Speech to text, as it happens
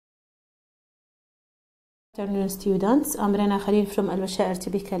Afternoon students, I'm Khaleil from Al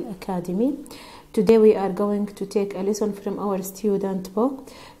Typical Academy. Today we are going to take a lesson from our student book.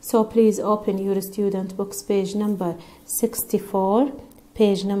 So please open your student books, page number 64,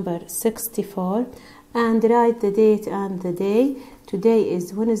 and write the date and the day. Today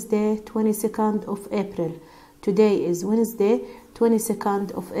is Wednesday, 22nd of April. Today is Wednesday,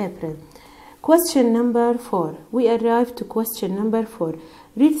 22nd of April. Question number 4. We arrived to question number 4.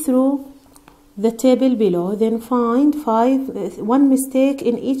 Read through the table below, then find one mistake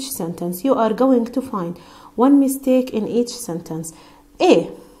in each sentence. You are going to find one mistake in each sentence. A.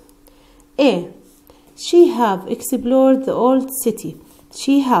 She have explored the old city.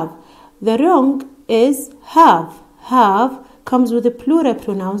 She have. The wrong is have. Have comes with the plural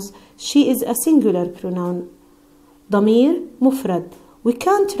pronouns. She is a singular pronoun. ضمير مفرد. We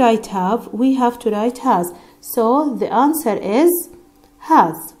can't write have. We have to write has. So the answer is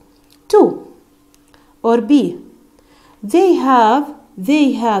has. 2. Or B. They have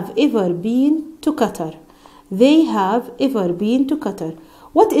ever been to Qatar. They have ever been to Qatar.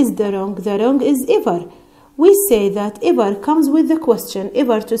 What is the wrong? The wrong is ever. We say that ever comes with the question.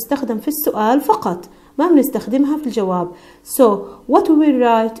 Ever تستخدم في السؤال فقط. ما بنستخدمها في الجواب. So what we will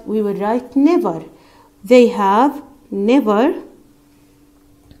write? We will write never. They have never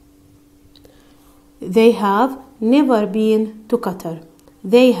been to Qatar.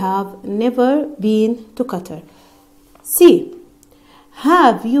 They have never been to Qatar. C.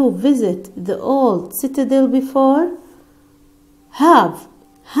 Have you visited the old citadel before? Have.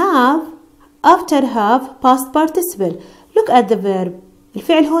 After have past participle. Look at the verb.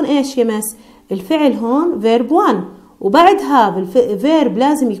 الفعل هون ايش يا مس؟ الفعل هون verb 1 وبعد have الverb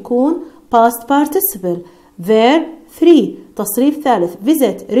لازم يكون past participle. verb 3 تصريف ثالث.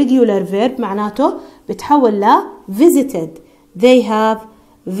 visit regular verb معناته بتحول ل visited. They have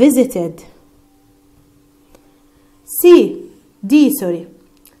visited. D.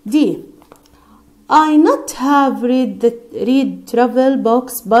 I not have read travel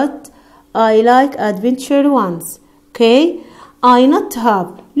books, but I like adventure ones. Okay, I not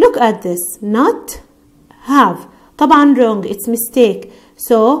have. Look at this. Not have. طبعا wrong. It's mistake.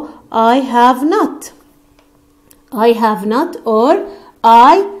 So I have not. I have not or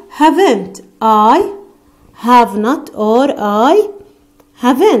I haven't. I have not or I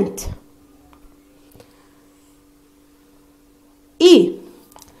haven't. E.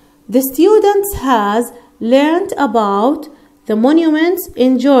 The students has learned about the monuments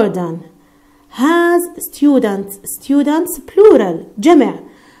in Jordan. Has students plural جمع.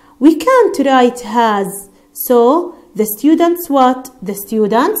 We can't write has. So the students what? The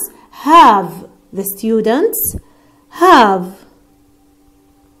students have. The students have.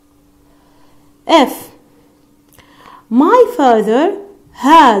 F. My father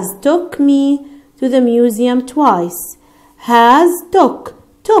has took me to the museum twice. Has took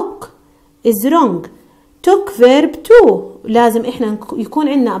is wrong. took verb to لازم احنا يكون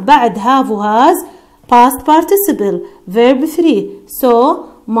عندنا بعد have و has past participle verb 3. So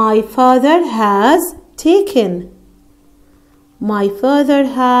my father has taken. My father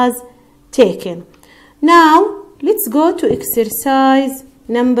has taken. Now let's go to exercise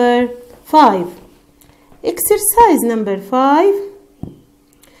number 5. Exercise number 5.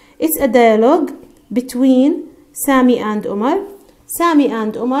 It's a dialogue between Sami and Omar. Sami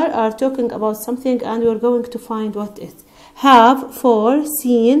and Omar are talking about something and we're going to find what it is. Have, for,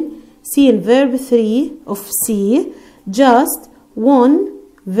 seen verb 3 of see, just, one,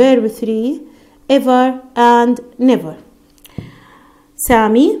 verb 3, ever and never.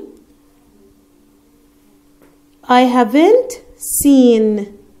 Sami, I haven't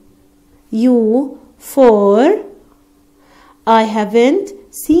seen you for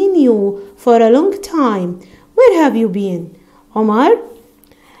a long time. Where have you been? Omar,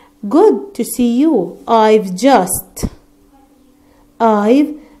 good to see you. I've just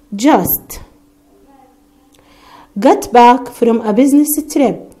got back from a business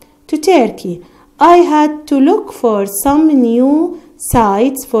trip to Turkey. I had to look for some new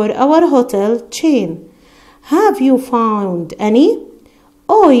sites for our hotel chain. Have you found any?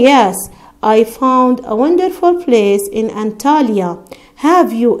 Oh yes, I found a wonderful place in Antalya.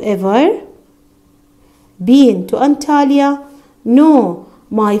 Have you ever been to Antalya? No,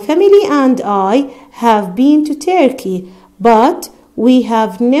 my family and I have been to Turkey, but we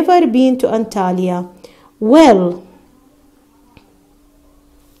have never been to Antalya. Well,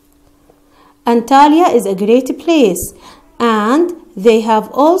 Antalya is a great place, and they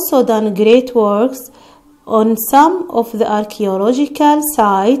have also done great works on some of the archaeological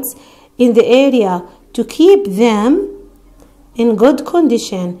sites in the area to keep them in good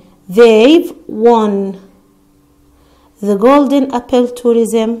condition. They've won the Golden Apple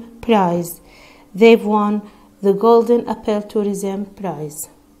Tourism Prize. They've won the Golden Apple Tourism Prize.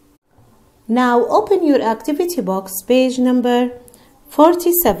 Now open your activity box, page number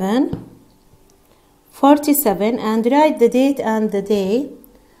 47 and write the date and the day.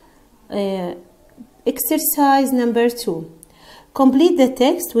 Exercise number 2. Complete the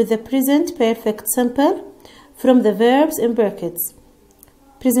text with the present perfect simple from the verbs in brackets.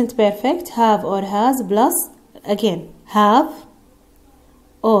 Present perfect, have or has, plus, again, have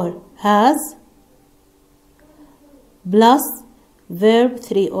or has, plus verb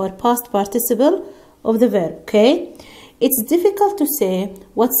 3 or past participle of the verb. Okay, it's difficult to say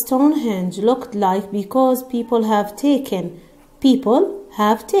what Stonehenge looked like because people have taken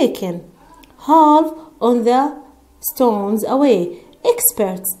half on the stones away.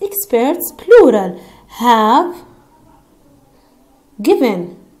 Experts plural, have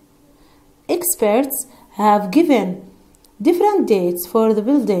given. Experts have given different dates for the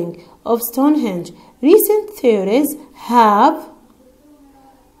building of Stonehenge. Recent theories have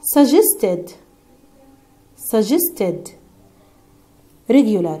suggested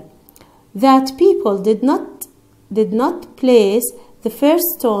regular that people did not place the first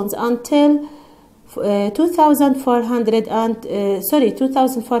stones until 2400 and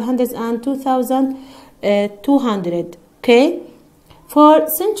 2200. Okay, for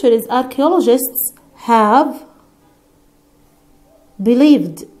centuries archaeologists have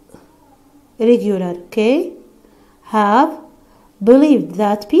believed regular. Okay, have believed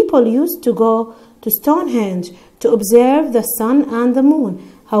that people used to go to Stonehenge to observe the sun and the moon.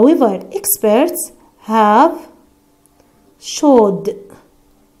 However, experts have shown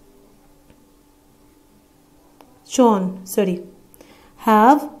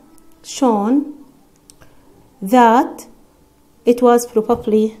that it was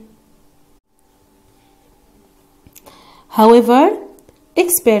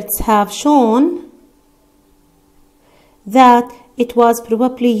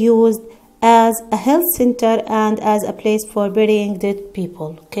probably used as a health center and as a place for burying dead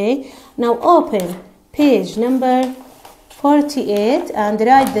people. Okay, now open page number 48 and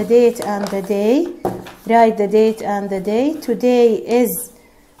write the date and the day. Today is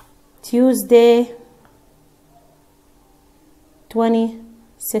Tuesday,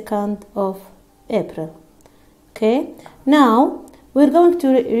 22nd of April. Okay, now we're going to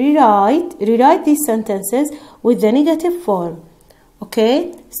rewrite these sentences with the negative form.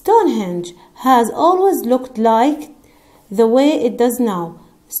 Okay, Stonehenge has always looked like the way it does now.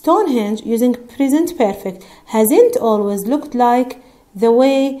 Stonehenge, using present perfect, hasn't always looked like the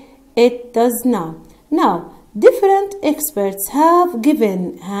way it does now. Now, different experts have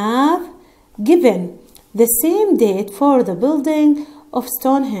given the same date for the building of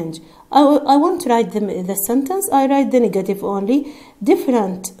Stonehenge. I won't write the sentence, I write the negative only.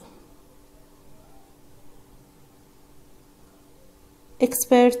 Different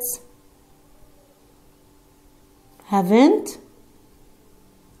experts haven't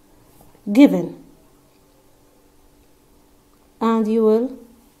given, and you will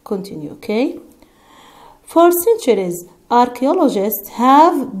continue. Okay, for centuries archaeologists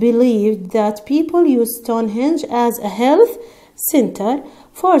have believed that people use Stonehenge as a health center.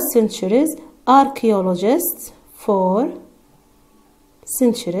 For centuries archaeologists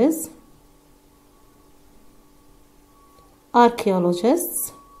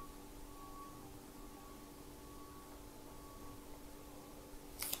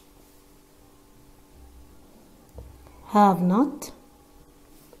have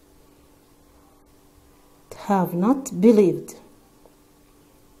not believed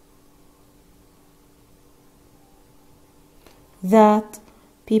that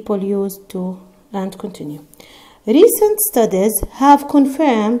people used to, and continue. Recent studies have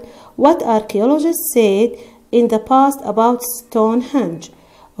confirmed what archaeologists said in the past about Stonehenge.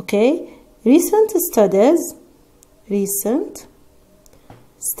 Okay, recent studies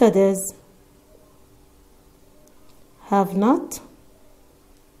have not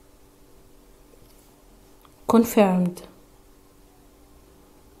confirmed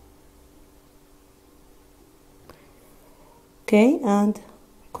okay, and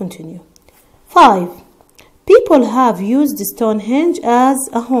continue. 5. People have used Stonehenge as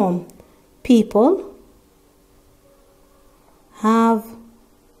a home. People have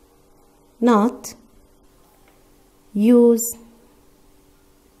not used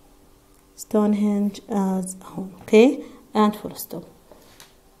Stonehenge as a home. Okay, and full stop.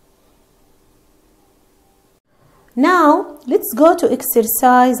 Now let's go to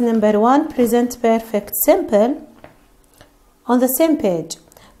exercise number 1, present perfect simple, on the same page.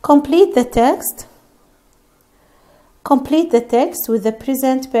 Complete the text Complete the text with the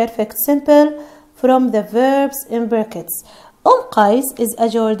present perfect simple from the verbs in brackets. Qais is a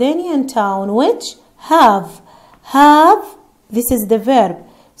Jordanian town which have, this is the verb.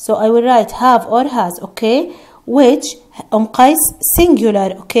 So I will write have or has, okay? Which, Qais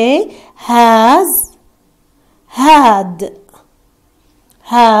singular, okay? Has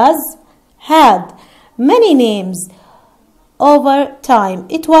had many names over time.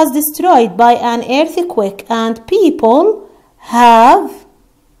 It was destroyed by an earthquake and people have,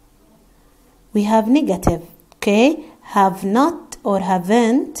 we have negative, okay? Have not or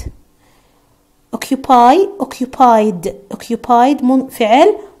haven't. occupied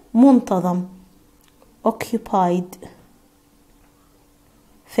فعل منتظم. occupied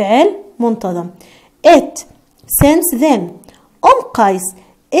فعل منتظم. It, since then. Qais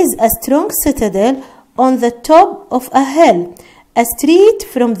is a strong citadel on the top of a hill, a street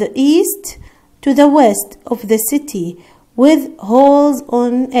from the east to the west of the city with holes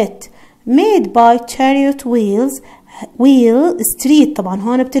on it, made by chariot wheels. street طبعا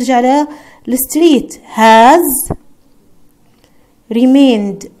هون بترجع للستريت. has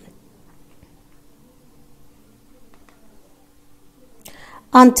remained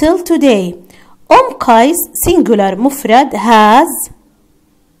until today. Qais singular مفرد has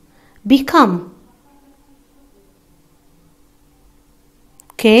become.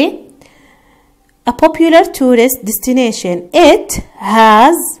 Okay, a popular tourist destination. It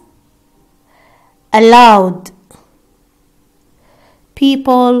has allowed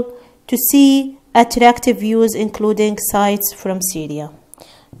people to see attractive views including sights from Syria.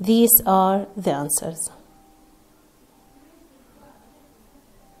 These are the answers.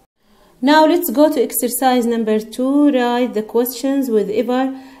 Now let's go to exercise number 2. Write the questions with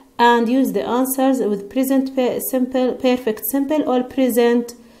ever and use the answers with present simple, perfect simple, or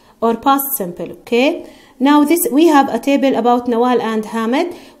present or past simple. Okay, now we have a table about Nawal and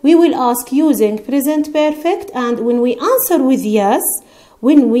Hamid. We will ask using present perfect, and when we answer with yes,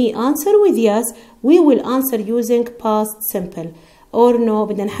 we will answer using past simple or no.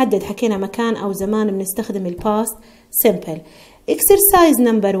 بدنا نحدد حكينا مكان أو زمان بنستخدم الباست simple. Exercise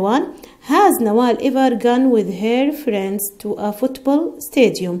number 1. Has Nawal ever gone with her friends to a football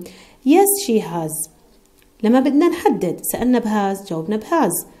stadium? Yes, she has. لما بدنا نحدد سألنا بهاز جاوبنا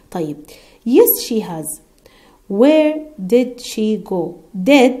بهاز. طيب yes she has. Where did she go?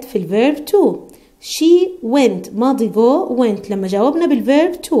 did في الverb to. She went ماضي go went لما جاوبنا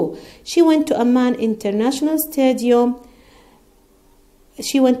بالverb to. She went to Amman International Stadium.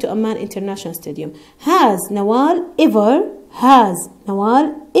 Has Nawal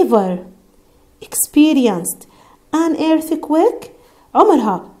ever experienced an earthquake?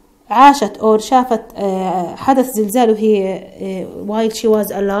 عمرها عاشت أو شافت حدث زلزال وهي while she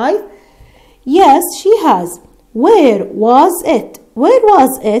was alive? Yes, she has. Where was it?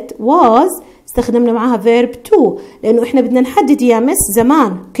 was استخدمنا معها verb to لأنه إحنا بدنا نحدد يا مس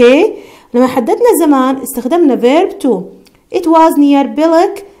زمان. okay, لما حددنا زمان استخدمنا verb to. It was near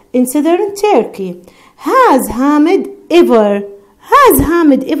Bilik in southern Turkey. Has Hamid ever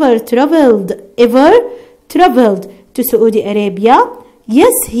traveled to Saudi Arabia?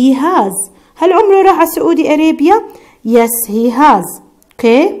 Yes, he has. هل عمره راح سعودي أرابيا؟ Yes, he has.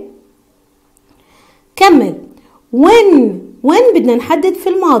 Okay. كمل. when بدنا نحدد في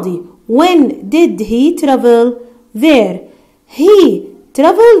الماضي. When did he travel there? He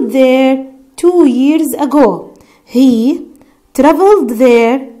traveled there 2 years ago. He traveled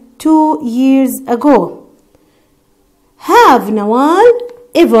there 2 years ago. Have Nawal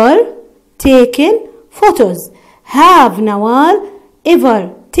ever taken photos? Have Nawal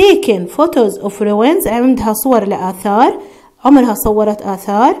ever taken photos of ruins? عندها صور لآثار. عمرها صورت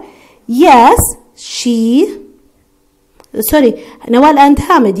آثار. Yes, Nawal and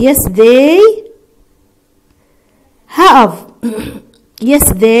Hamid. Yes, they have.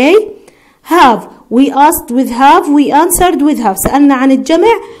 Yes, they have. We asked with have, we answered with have. سألنا عن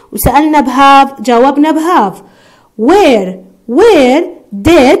الجمع وسألنا بهاف جاوبنا بهاف. Where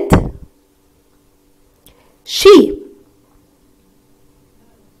did she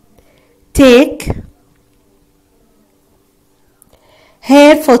take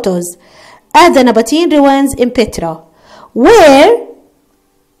her photos at the Nabatean ruins in Petra? Where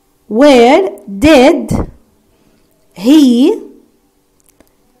did he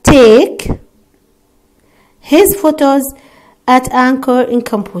take his photos at Angkor in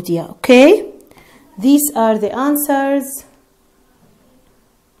Cambodia? Okay, these are the answers.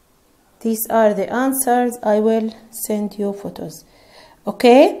 I will send you photos.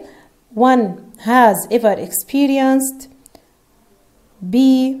 Okay, 1. Has ever experienced.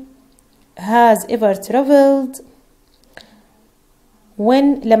 B. Has ever traveled.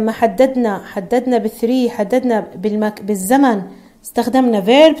 when لما حددنا بالثري، حددنا بالزمن، استخدمنا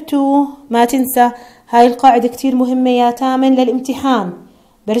verb to. ما تنسى هاي القاعدة كتير مهمة يا تامن للامتحان.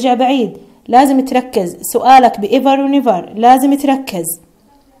 برجع بعيد، لازم تركز. سؤالك بإيفر ونيفر لازم تركز.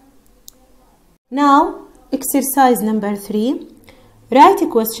 Now exercise number 3. Write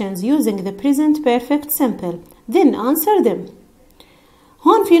questions using the present perfect simple then answer them.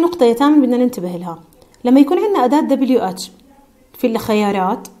 هون في نقطة يا تامن بدنا ننتبه لها. لما يكون عندنا أداة WH في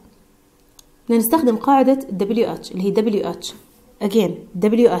الخيارات بدنا نستخدم قاعدة WH اللي هي WH. Again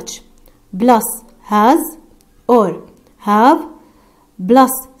WH plus has or have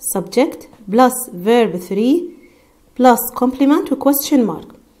plus subject plus verb 3 plus complement و question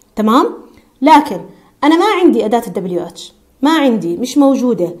mark. تمام؟ لكن أنا ما عندي أداة WH، ما عندي، مش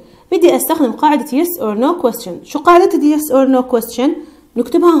موجودة. بدي أستخدم قاعدة yes or no question. شو قاعدة yes or no question؟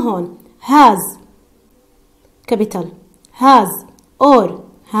 نكتبها هون. has capital has or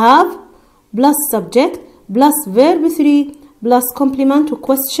have plus subject plus verb 3 plus complement و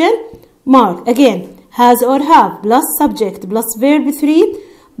question mark. Again has or have plus subject plus verb 3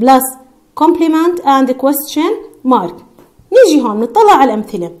 plus complement and question mark. نيجي هون نطلع على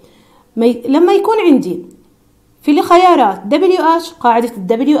الأمثلة. لما يكون عندي في الخيارات WH قاعدة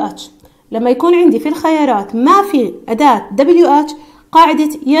WH. لما يكون عندي في الخيارات ما في أداة WH قاعدة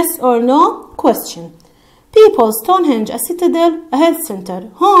yes or no question. People, Stonehenge, a citadel, a health center.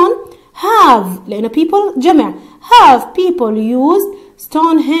 هون have لأنه people جمع. Have people used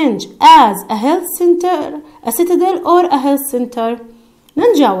Stonehenge as a health center, a citadel or a health center?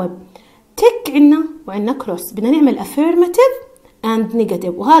 نجاوب. tick عنا وعنا cross. بدنا نعمل affirmative and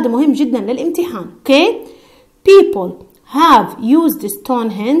negative وهذا مهم جدا للامتحان. Okay? People have used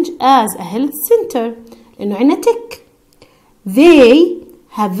Stonehenge as a health center لأنه عنا tick. They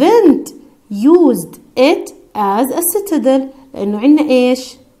haven't used it as a citadel لأنه عنا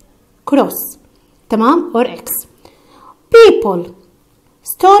إيش؟ cross. تمام؟ or X. People,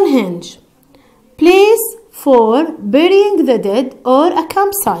 Stonehenge, place for burying the dead or a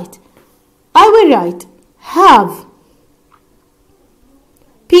campsite. I will write have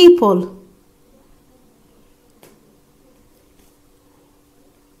people.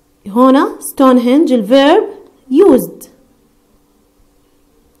 هنا Stonehenge الverb used.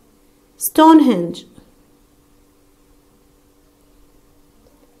 Stonehenge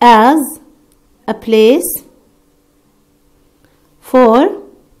as a place for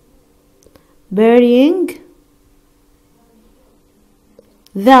burying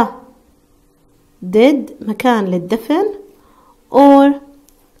the dead مكان للدفن or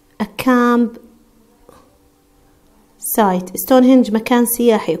a camp site. Stonehenge مكان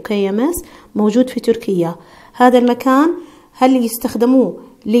سياحي اوكي يا مس موجود في تركيا. هذا المكان هل يستخدموه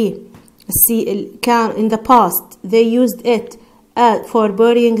كان in the past they used it for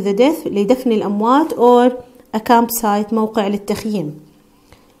burying the dead لدفن الأموات or a campsite موقع للتخييم.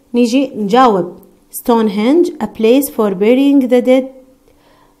 نيجي نجاوب Stonehenge a place for burying the dead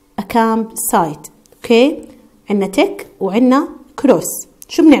a campsite. اوكي عنا تك وعنا كروس.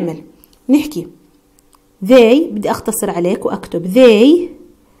 شو بنعمل؟ نحكي they بدي أختصر عليك وأكتب they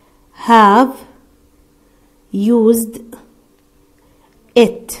have used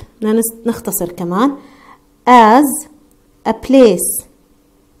it. نختصر كمان as a place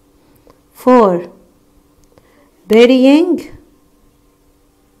for burying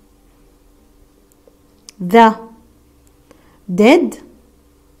the dead.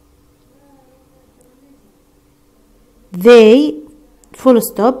 They full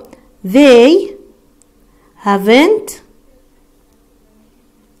stop. They haven't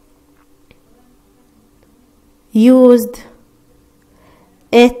used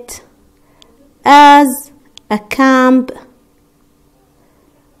it as a camp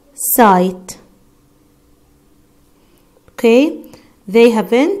site. Okay, they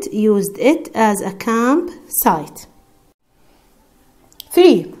haven't used it as a camp site.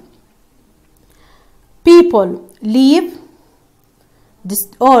 3. People leave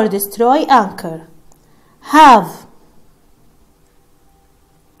or destroy anchor. Have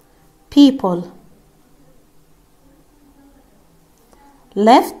people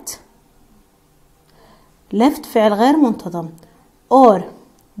left فعل غير منتظم or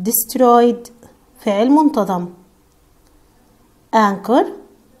destroyed فعل منتظم anchor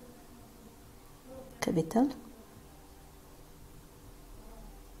capital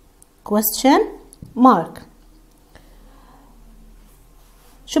question mark.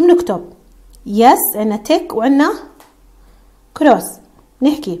 شو بنكتب؟ yes عنا tick وعنا cross.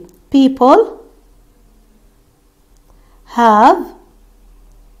 نحكي people have.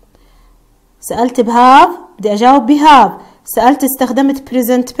 سألت بهاف بدي أجاوب بهاف. سألت استخدمت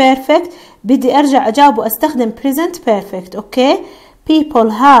present perfect، بدي أرجع أجاوب وأستخدم present perfect. أوكي. people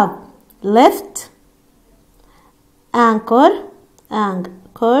have left anchor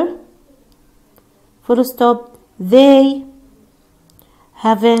full stop. they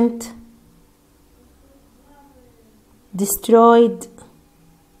haven't destroyed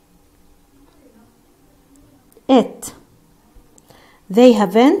it. they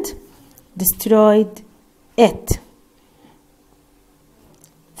haven't destroyed it.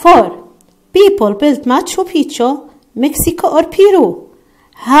 4. people built Machu Picchu, Mexico or Peru.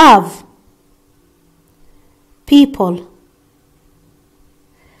 have people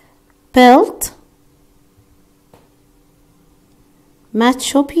built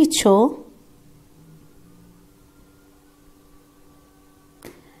Machu Picchu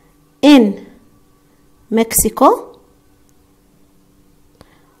in Mexico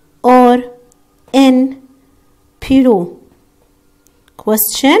or in Peru?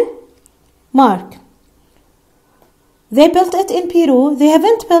 Question mark. They built it in Peru. They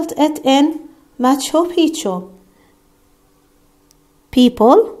haven't built it in Machu Picchu.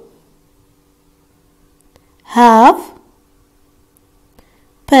 People have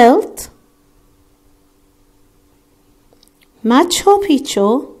built Machu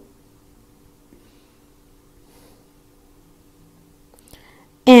Picchu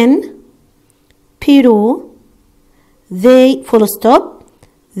in Peru. They full stop.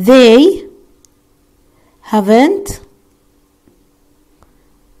 They haven't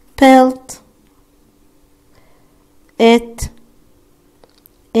built it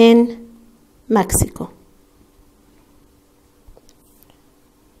in Mexico.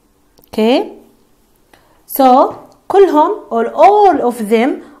 Okay. So كلهم or all of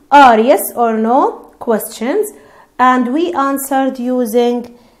them are yes or no questions, and we answered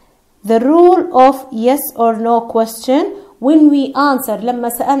using the rule of yes or no question. when we answer لما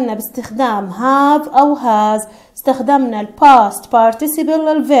سألنا باستخدام have أو has استخدمنا past participle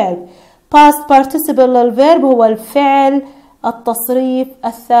للverb. past participle للverb هو الفعل التصريف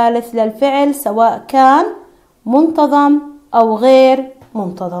الثالث للفعل سواء كان منتظم أو غير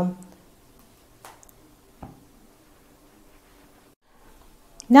منتظم.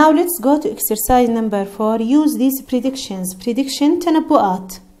 Now let's go to exercise number 4. Use these predictions. Prediction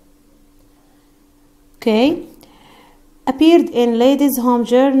تنبؤات. Okay. Appeared in Ladies Home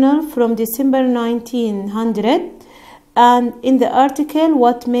Journal from December 1900, and in the article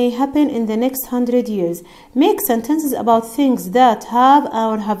what may happen in the next 100 years. Make sentences about things that have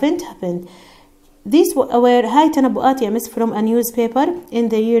or haven't happened. These were هاي تنبؤات يا مس from a newspaper in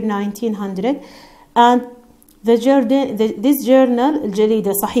the year 1900, and this journal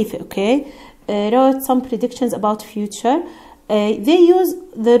الجريدة صحيفة okay wrote some predictions about future. They use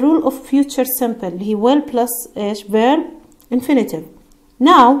the rule of future simple اللي هي will plus verb infinitive.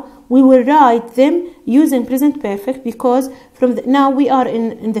 Now we will write them using present perfect because now we are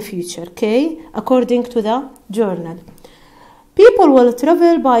in the future, okay, according to the journal. People will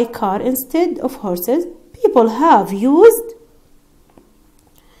travel by car instead of horses. People have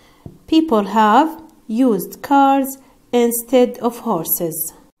used cars instead of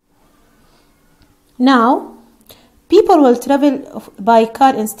horses. Now, people will travel by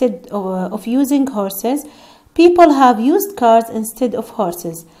car instead of using horses. People have used cars instead of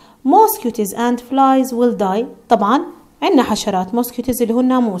horses. Mosquitoes and flies will die. طبعا عندنا حشرات mosquitoes اللي هو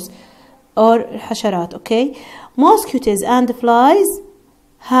الناموس or حشرات okay. Mosquitoes and flies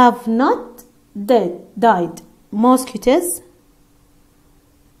have not died. Mosquitoes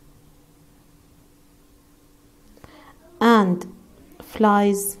and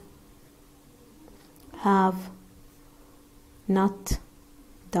flies have not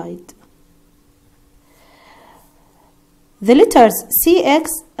died. The letters C, X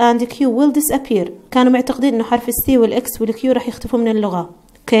and Q will disappear. كانوا معتقدين إنه حرف C والX والQ راح يختفوا من اللغة.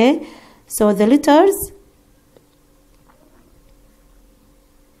 Okay, so the letters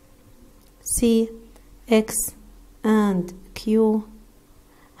C, X and Q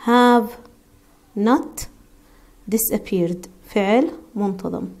have not disappeared. فعل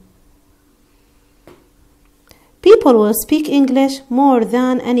منتظم. People will speak English more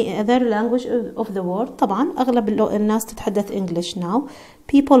than any other language of the world. طبعا أغلب الناس تتحدث English now.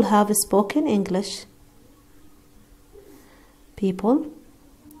 People have spoken English. People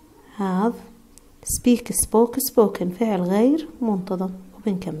have spoken فعل غير منتظم.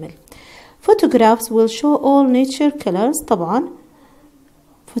 وبنكمل. Photographs will show all nature colors. طبعا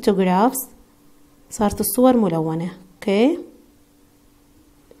photographs صارت الصور ملونة. Okay.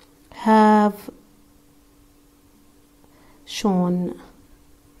 Have shown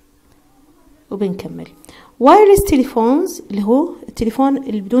وبنكمل. wireless telephones اللي هو التليفون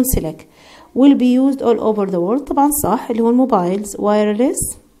اللي بدون سلك will be used all over the world. طبعا صح، اللي هو الموبايلز.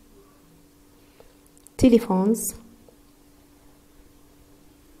 wireless telephones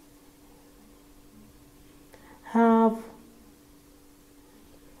have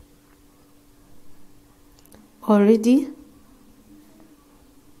already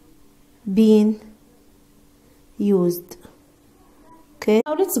been used. Okay,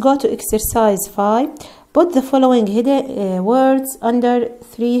 now let's go to exercise 5. Put the following words under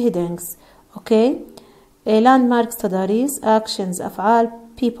 3 headings. Okay, landmarks تضاريس، actions أفعال،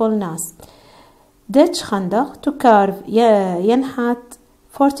 people ناس. ditch خندق، to carve ينحت،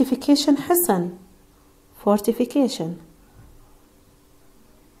 fortification حصن fortification.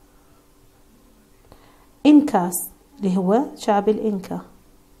 إنكاس اللي هو شعب الإنكا.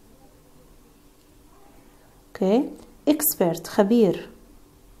 okay. expert خبير.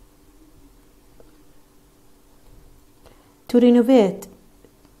 to renovate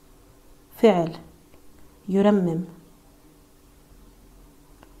فعل يرمم.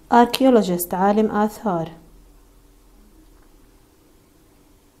 archaeologist عالم آثار.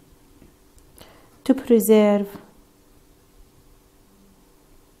 to preserve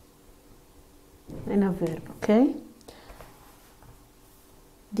in a verb. Okay,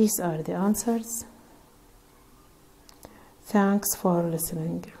 these are the answers. Thanks for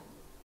listening.